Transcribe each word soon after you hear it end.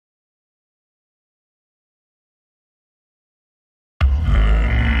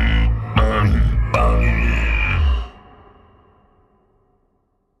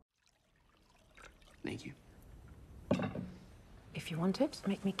If you want it,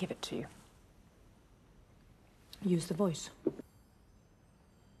 make me give it to you. Use the voice.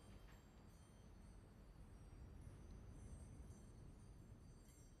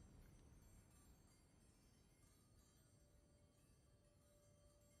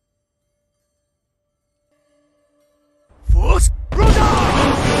 Force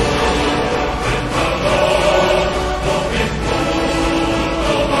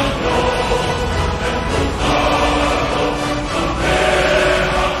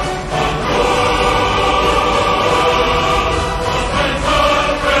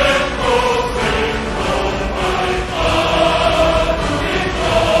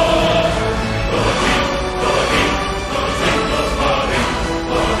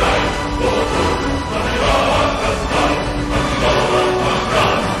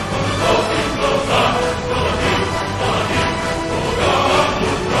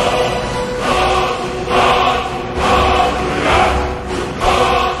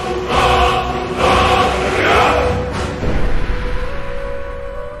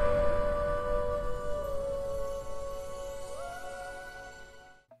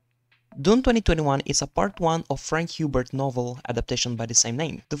Dune 2021 is a part 1 of Frank Hubert novel adaptation by the same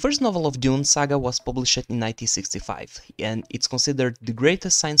name. The first novel of Dune saga was published in 1965, and it's considered the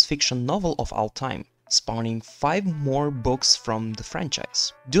greatest science fiction novel of all time, spawning 5 more books from the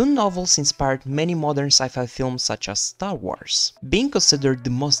franchise. Dune novels inspired many modern sci-fi films such as Star Wars. Being considered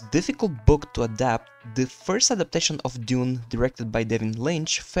the most difficult book to adapt, the first adaptation of Dune, directed by David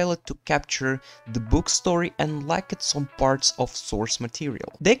Lynch, failed to capture the book's story and lacked some parts of source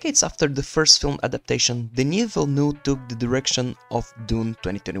material. Decades after the first film adaptation, Denis Villeneuve took the direction of Dune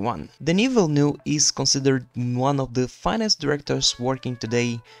 2021. Denis Villeneuve is considered one of the finest directors working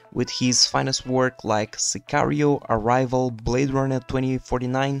today, with his finest work like Sicario, Arrival, Blade Runner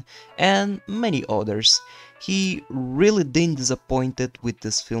 2049, and many others. He really didn't disappoint with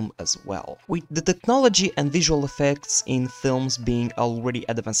this film as well. With the technology and visual effects in films being already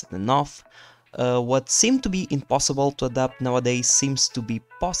advanced enough, what seemed to be impossible to adapt nowadays seems to be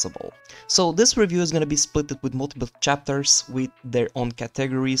possible. So this review is going to be split with multiple chapters with their own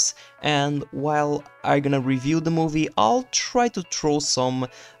categories, and while I'm gonna review the movie, I'll try to throw some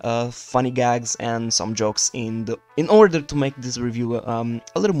funny gags and some jokes in order to make this review a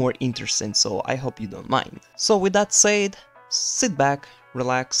little more interesting, so I hope you don't mind. So with that said, sit back,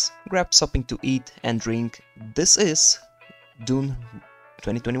 relax, grab something to eat and drink. This is Dune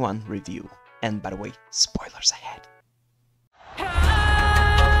 2021 review. And by the way, spoilers ahead.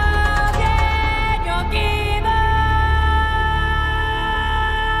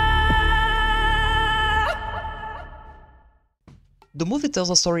 The movie tells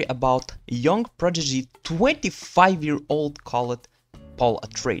a story about a young prodigy 25-year-old called Paul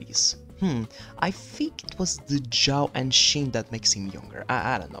Atreides. I think it was the jaw and chin that makes him younger.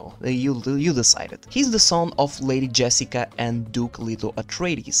 I don't know. You decided. He's the son of Lady Jessica and Duke Leto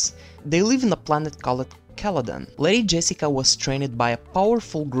Atreides. They live in a planet called Caladan. Lady Jessica was trained by a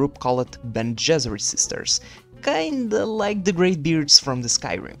powerful group called Bene Gesserit Sisters, kinda like the Greybeards from the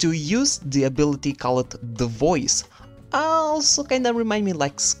Skyrim, to use the ability called the Voice. Also kinda remind me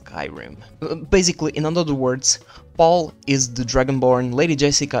like Skyrim. Basically, in other words, Paul is the Dragonborn, Lady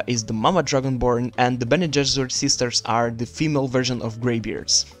Jessica is the Mama Dragonborn, and the Bene Gesserit sisters are the female version of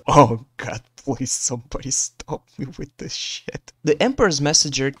Greybeards. Oh god, please somebody stop me with this shit. The Emperor's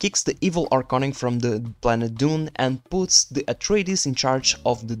messenger kicks the evil Harkonnen from the planet Dune and puts the Atreides in charge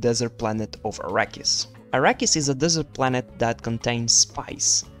of the desert planet of Arrakis. Arrakis is a desert planet that contains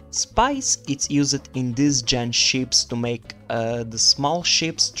spice. Spice is used in these giant ships to make the small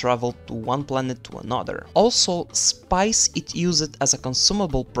ships travel to one planet to another. Also, spice is used as a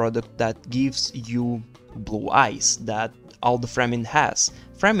consumable product that gives you blue eyes that all the Fremen has.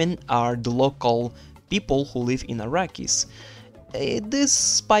 Fremen are the local people who live in Arrakis. This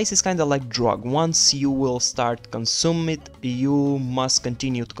spice is kinda like drug. Once you will start consuming it, you must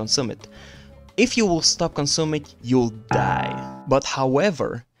continue to consume it. If you will stop consuming it, you'll die. But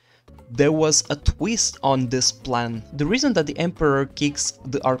however, there was a twist on this plan. The reason that the Emperor kicks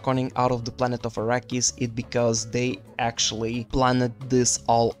the Harkonnen out of the planet of Arrakis is because they actually planned this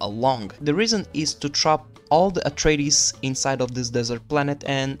all along. The reason is to trap all the Atreides inside of this desert planet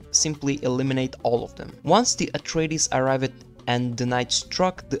and simply eliminate all of them. Once the Atreides arrived and the night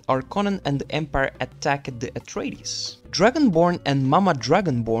struck, the Harkonnen and the Empire attacked the Atreides. Dragonborn and Mama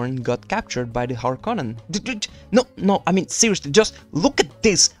Dragonborn got captured by the Harkonnen. No, I mean seriously, just look at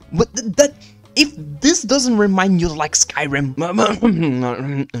this. if this doesn't remind you like Skyrim.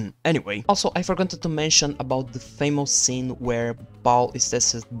 Anyway, also I forgot to mention about the famous scene where Paul is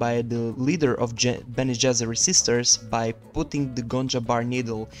tested by the leader of Bene Gesserit sisters by putting the Gonja bar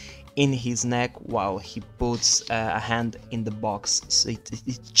needle in his neck while he puts a hand in the box. So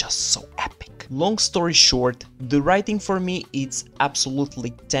it's just so epic. Long story short, the writing for me it's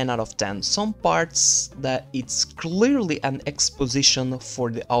absolutely 10 out of 10. Some parts that it's clearly an exposition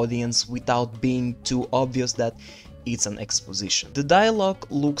for the audience without being too obvious that it's an exposition. The dialogue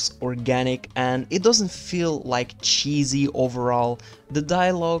looks organic and it doesn't feel like cheesy overall. The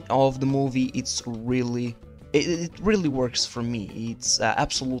dialogue of the movie it's really it really works for me. It's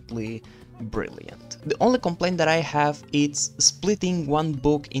absolutely brilliant. The only complaint that I have is splitting one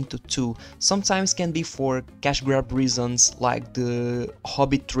book into two. Sometimes can be for cash grab reasons, like the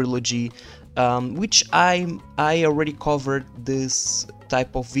Hobbit trilogy, which I already covered this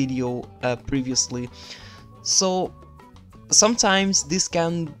type of video previously. So sometimes this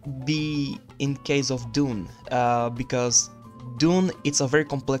can be in case of Dune, because Dune it's a very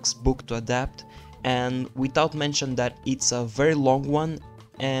complex book to adapt, and without mention that it's a very long one,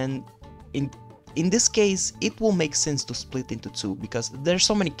 and in this case it will make sense to split into two because there's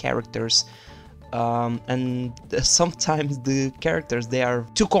so many characters, and sometimes the characters they are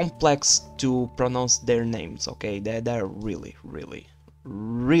too complex to pronounce their names. Okay, they're really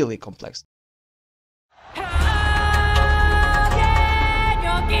complex.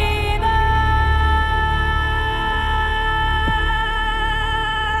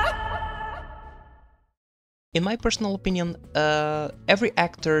 In my personal opinion, every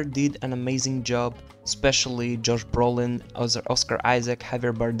actor did an amazing job, especially Josh Brolin, Oscar Isaac,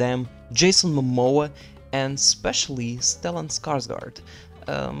 Javier Bardem, Jason Momoa, and especially Stellan Skarsgård.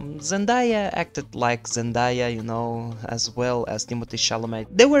 Zendaya acted like Zendaya, you know, as well as Timothée Chalamet.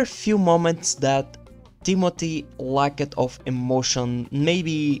 There were a few moments that Timothy lacked of emotion,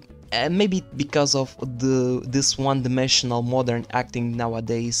 maybe because of this one-dimensional modern acting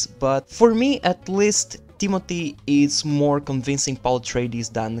nowadays, but for me at least Timothy is more convincing Paul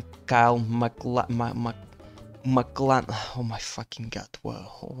Atreides than Kyle MacLachlan. Oh my fucking god,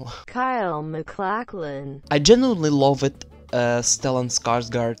 wow. Kyle MacLachlan. I genuinely love it, Stellan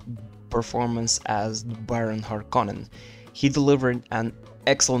Skarsgård performance as Baron Harkonnen. He delivered an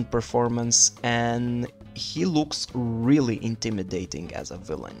excellent performance and he looks really intimidating as a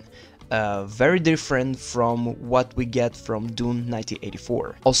villain. Very different from what we get from Dune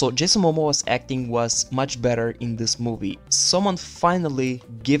 1984. Also, Jason Momoa's acting was much better in this movie. Someone finally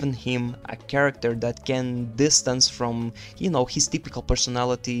given him a character that can distance from, you know, his typical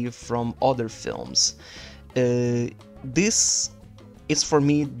personality from other films. This is for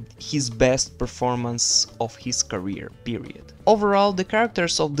me his best performance of his career, period. Overall, the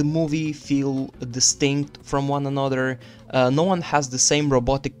characters of the movie feel distinct from one another. No one has the same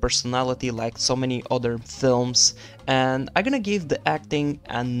robotic personality like so many other films, and I'm gonna give the acting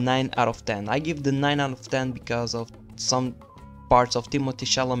a 9 out of 10. I give the 9 out of 10 because of some parts of Timothée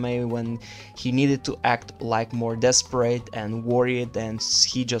Chalamet when he needed to act like more desperate and worried, and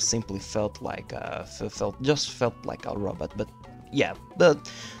he just simply felt like felt like a robot. But yeah,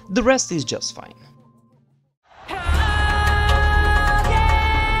 the rest is just fine.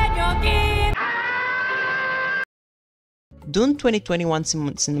 Dune 2021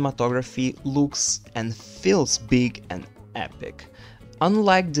 cinematography looks and feels big and epic.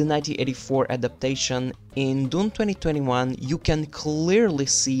 Unlike the 1984 adaptation, in Dune 2021 you can clearly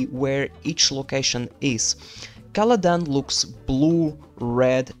see where each location is. Caladan looks blue,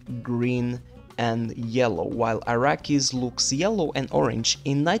 red, green, and yellow, while Arrakis looks yellow and orange.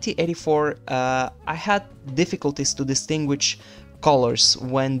 In 1984, I had difficulties to distinguish colors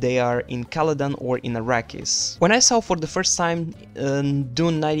when they are in Caladan or in Arrakis. When I saw for the first time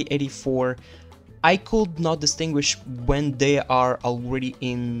Dune 1984, I could not distinguish when they are already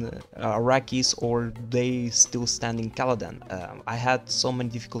in Arrakis or they still stand in Caladan. I had so many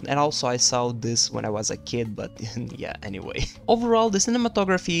difficulties, and also I saw this when I was a kid, but yeah, anyway. Overall, the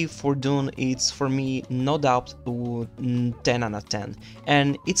cinematography for Dune is for me no doubt 10 out of 10,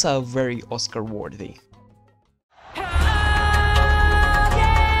 and it's a very Oscar worthy.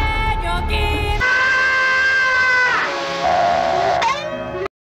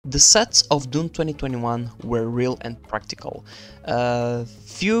 The sets of Dune 2021 were real and practical.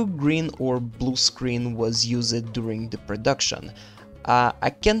 Few green or blue screen was used during the production. I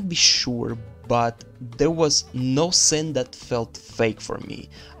can't be sure, but there was no scene that felt fake for me.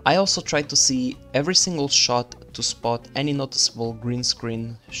 I also tried to see every single shot to spot any noticeable green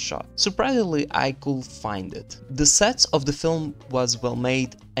screen shot. Surprisingly, I could find it. The sets of the film was well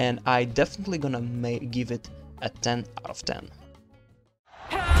made, and I definitely gonna give it a 10 out of 10.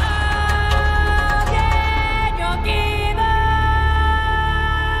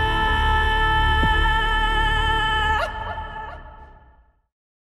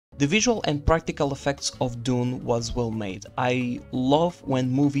 The visual and practical effects of Dune was well made. I love when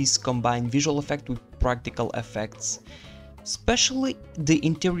movies combine visual effect with practical effects. Especially the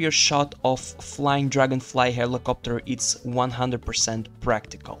interior shot of flying dragonfly helicopter, it's 100%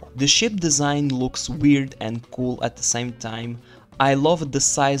 practical. The ship design looks weird and cool at the same time. I love the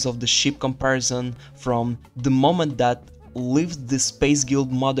size of the ship comparison from the moment that leaves the Space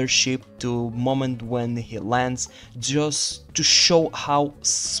Guild mothership to moment when he lands, just to show how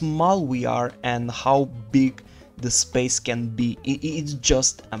small we are and how big the space can be. It's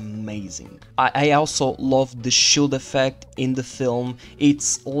just amazing. I also love the shield effect in the film.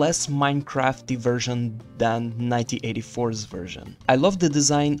 It's less Minecrafty version than 1984's version. I love the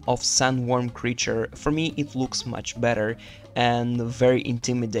design of sandworm creature. For me it looks much better and very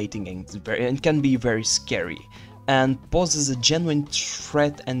intimidating, and can be very scary, and poses a genuine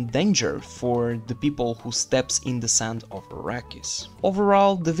threat and danger for the people who steps in the sand of Arrakis.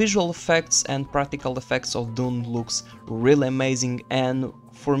 Overall, the visual effects and practical effects of Dune looks really amazing, and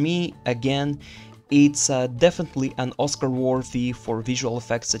for me, again, it's definitely an Oscar worthy for visual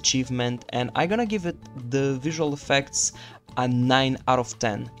effects achievement, and I'm gonna give it the visual effects a 9 out of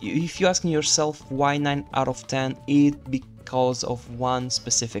 10. If you're asking yourself why 9 out of 10, it's because of one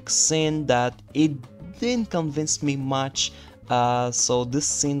specific scene that it didn't convince me much. So this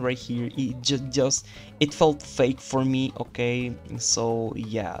scene right here, it felt fake for me, okay? So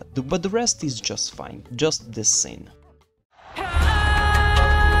yeah, but the rest is just fine, just this scene.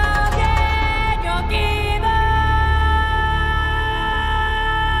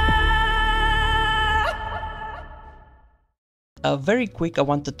 Very quick, I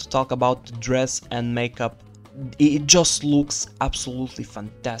wanted to talk about the dress and makeup. It just looks absolutely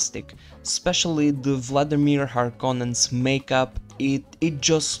fantastic, especially the Vladimir Harkonnen's makeup. It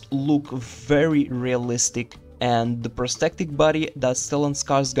just look very realistic, and the prosthetic body that Stellan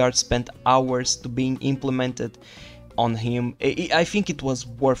Skarsgård spent hours to being implemented on him, I think it was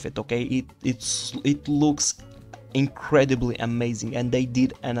worth it, okay? It looks incredibly amazing, and they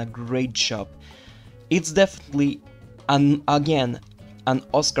did a great job. It's definitely an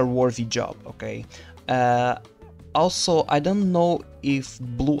Oscar-worthy job, okay? Also, I don't know if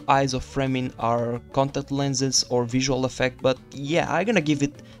blue eyes of framing are contact lenses or visual effect, but yeah, I'm gonna give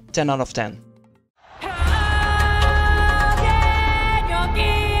it 10 out of 10.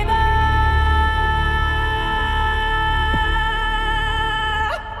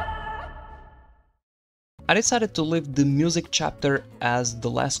 I decided to leave the music chapter as the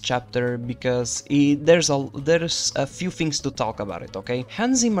last chapter because there's a few things to talk about it, okay?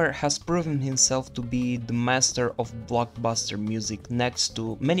 Hans Zimmer has proven himself to be the master of blockbuster music next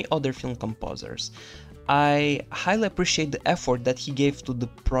to many other film composers. I highly appreciate the effort that he gave to the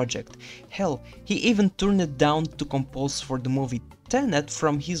project. Hell, he even turned it down to compose for the movie Tenet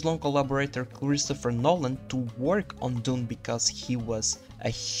from his long collaborator Christopher Nolan to work on Dune because he was a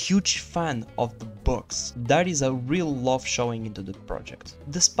huge fan of the books. That is a real love showing into the project.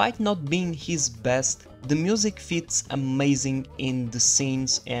 Despite not being his best, the music fits amazing in the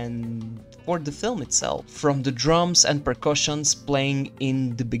scenes and for the film itself. From the drums and percussions playing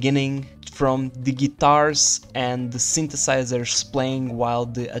in the beginning, from the guitars and the synthesizers playing while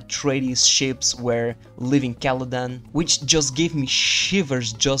the Atreides ships were leaving Caladan, which just gave me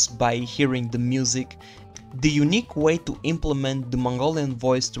shivers just by hearing the music. The unique way to implement the Mongolian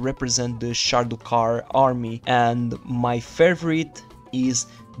voice to represent the Shardukar army, and my favorite is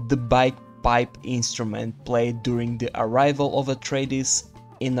the bagpipe instrument played during the arrival of Atreides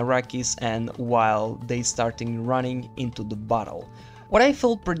in Arrakis and while they starting running into the battle. What I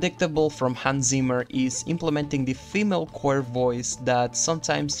feel predictable from Hans Zimmer is implementing the female choir voice that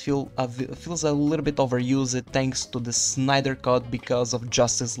sometimes feels a little bit overused thanks to the Snyder Cut because of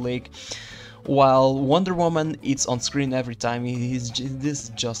Justice League. While Wonder Woman it's on screen every time, this is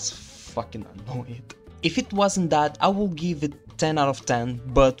just fucking annoying. If it wasn't that, I will give it 10 out of 10,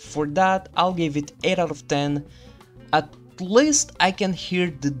 but for that I'll give it 8 out of 10. At least I can hear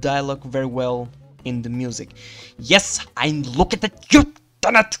the dialogue very well in the music. Yes, I'm looking at you,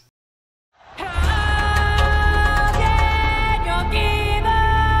 damn it!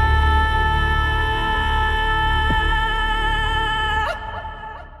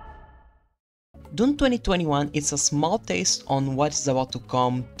 Dune 2021 is a small taste on what is about to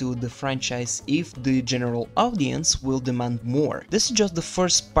come to the franchise if the general audience will demand more. This is just the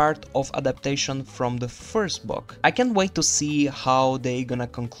first part of adaptation from the first book. I can't wait to see how they gonna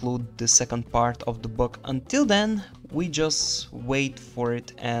conclude the second part of the book. Until then, we just wait for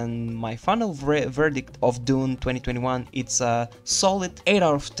it, and my final verdict of Dune 2021, it's a solid 8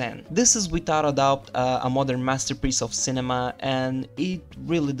 out of 10. This is without a doubt a modern masterpiece of cinema, and it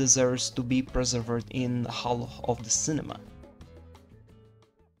really deserves to be preserved in the hall of the cinema.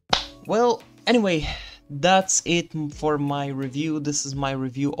 Well, anyway, that's it for my review. This is my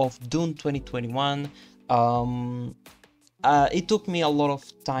review of Dune 2021. It took me a lot of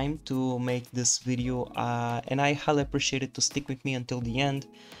time to make this video, and I highly appreciate it to stick with me until the end.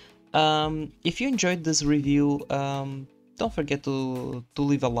 If you enjoyed this review, don't forget to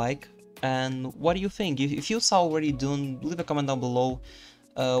leave a like. And what do you think? If you saw already Dune, leave a comment down below.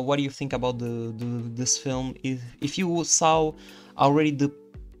 What do you think about this film? If you saw already the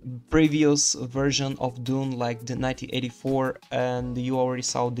previous version of Dune, like the 1984, and you already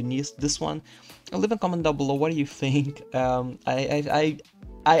saw this one, leave a comment down below. What do you think?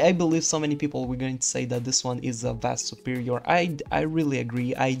 I believe so many people were going to say that this one is a vast superior. I really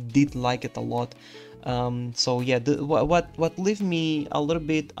agree. I did like it a lot. So yeah, what left me a little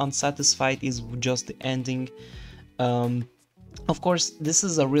bit unsatisfied is just the ending. Of course, this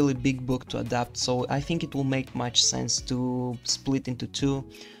is a really big book to adapt, so I think it will make much sense to split into two.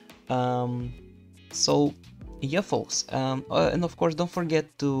 So yeah, folks, and of course, don't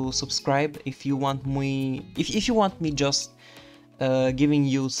forget to subscribe if you want me. If you want me just giving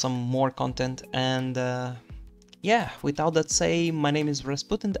you some more content. And yeah, without that say, my name is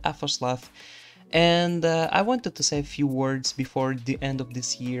Rasputin the Afoslav, and I wanted to say a few words before the end of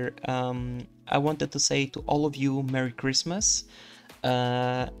this year. I wanted to say to all of you Merry Christmas,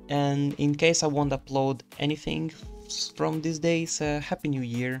 and in case I won't upload anything from these days, Happy New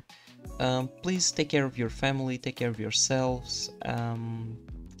Year. Please take care of your family, take care of yourselves.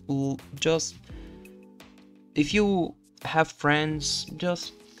 Just if you have friends,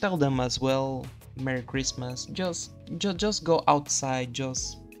 just tell them as well Merry Christmas. Just go outside,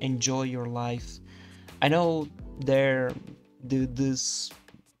 just enjoy your life. I know this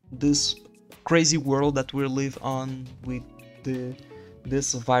crazy world that we live on with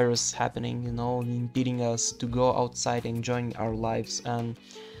this virus happening, you know, impeding us to go outside enjoying our lives, and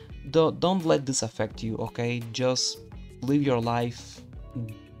don't let this affect you, okay? Just live your life.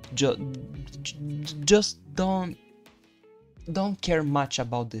 Just don't care much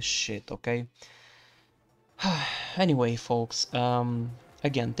about this shit, okay? Anyway, folks,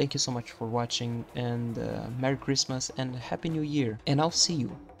 again, thank you so much for watching, and Merry Christmas and Happy New Year, and I'll see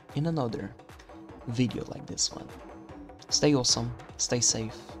you in another video like this one. Stay awesome, stay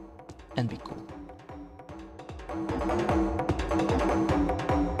safe, and be cool.